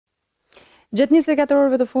Gjatë 24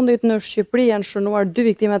 orëve të fundit në Shqipëri janë shënuar 2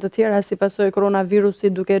 viktima të tjera si pasojë e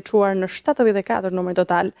koronavirusit, duke çuar në 74 numri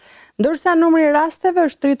total, ndërsa numri i rasteve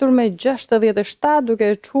është rritur me 67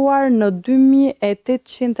 duke çuar në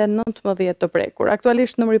 2819 të prekur.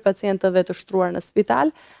 Aktualisht numri i pacientëve të shtruar në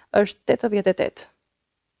spital është 88.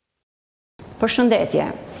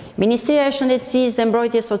 Përshëndetje. Ministria e Shëndetësisë dhe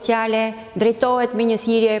Mbrojtjes Sociale drejtohet me një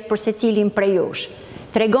thirrje për secilin prej jush.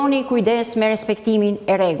 Tregoni kujdes me respektimin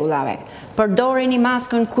e rregullave. Përdoreni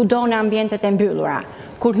maskën kudo në ambientet e mbyllura,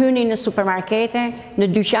 kur hyni në supermarkete, në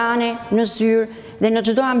dyqane, në zyrë dhe në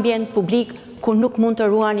çdo ambient publik ku nuk mund të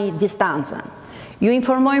ruani distancën. Ju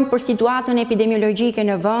informojmë për situatën epidemiologjike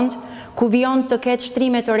në vend, ku vijon të ketë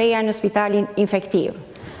shtrime të reja në spitalin infektiv.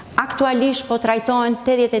 Aktualisht po trajtohen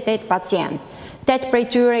 88 pacientë. 8 prej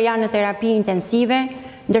tyre janë në terapi intensive,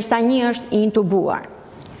 ndërsa 1 është i intubuar.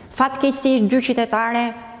 Fatkeqësisht 2 qytetare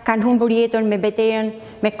kanë humbur jetën me betejën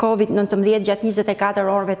me COVID-19 gjatë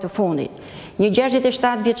 24 orëve të fundit. Një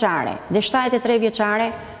 67 vjeçare dhe 73 vjeçare,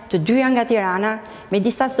 të dyja nga Tirana, me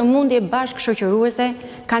disa sëmundje bashkëshoqëruese,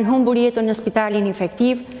 kanë humbur jetën në spitalin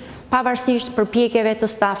infektiv, pavarësisht përpjekjeve të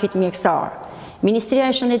stafit mjekësor. Ministria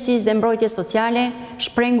e Shëndetësisë dhe Mbrojtjes Sociale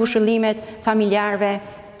shpreh ngushëllimet familjarëve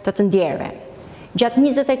të ndjerëve. Gjatë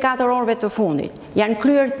 24 orëve të fundit, janë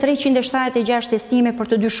kryer 376 testime për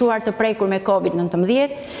të dyshuar të prekur me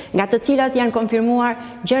COVID-19, nga të cilat janë konfirmuar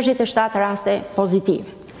 67 raste pozitive.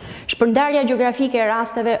 Shpërndarja gjeografike e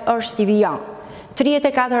rasteve është si vijon: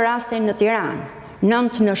 34 raste në Tiranë,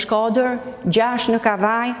 9 në Shkodër, 6 në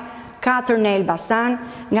Kavaj, 4 në Elbasan,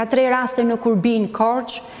 nga 3 raste në Kurbin,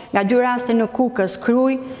 Korç, nga 2 raste në Kukës,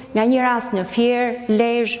 Kruj, nga 1 rast në Fier,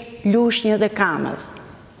 Lezhë, Lushnjë dhe Kamës.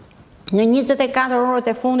 Në 24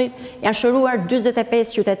 orët e fundit janë shëruar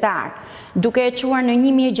 45 qytetarë, duke e çuar në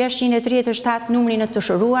 1637 numrin e të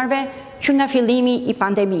shëruarve që nga fillimi i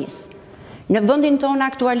pandemisë. Në vendin tonë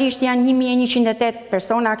aktualisht janë 1108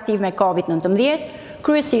 persona aktiv me COVID-19,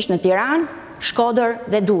 kryesisht në Tiranë,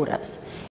 Shkodër dhe Durrës.